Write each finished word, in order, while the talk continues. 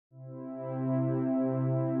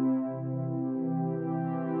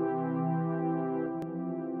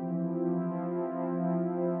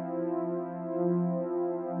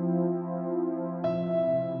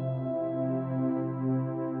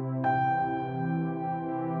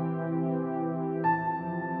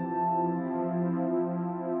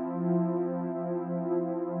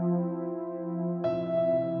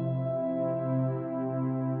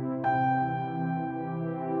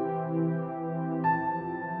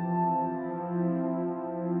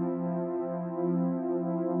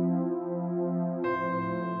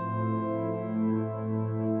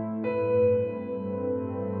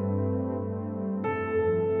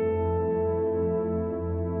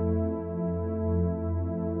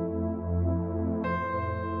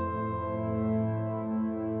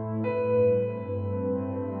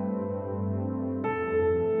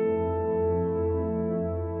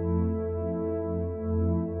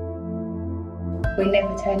We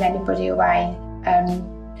never turn anybody away.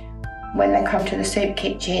 When they come to the soup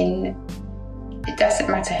kitchen, it doesn't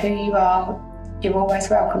matter who you are, you're always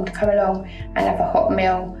welcome to come along and have a hot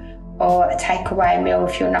meal or a takeaway meal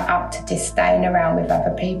if you're not up to just staying around with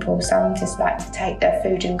other people. Some just like to take their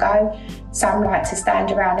food and go. Some like to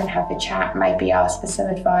stand around and have a chat, maybe ask for some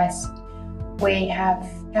advice. We have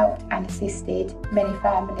helped and assisted many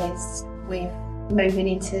families with moving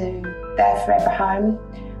into their forever home.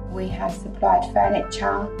 We have supplied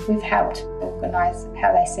furniture. We've helped organise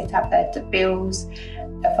how they set up their bills,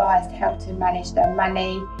 advised how to manage their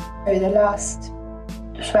money. Through the last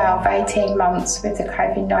 12, 18 months with the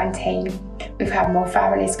COVID-19, we've had more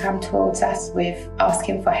families come towards us with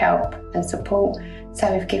asking for help and support,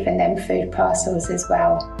 so we've given them food parcels as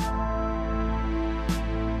well.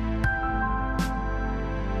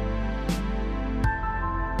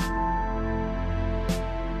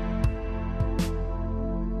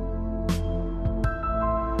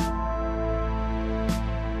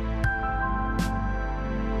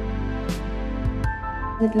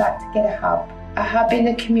 We'd like to get a hub in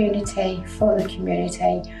the community for the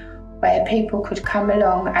community where people could come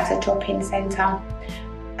along as a drop-in centre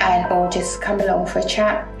or just come along for a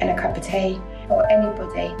chat and a cup of tea. Or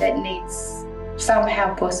anybody that needs some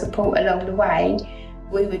help or support along the way,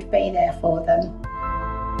 we would be there for them.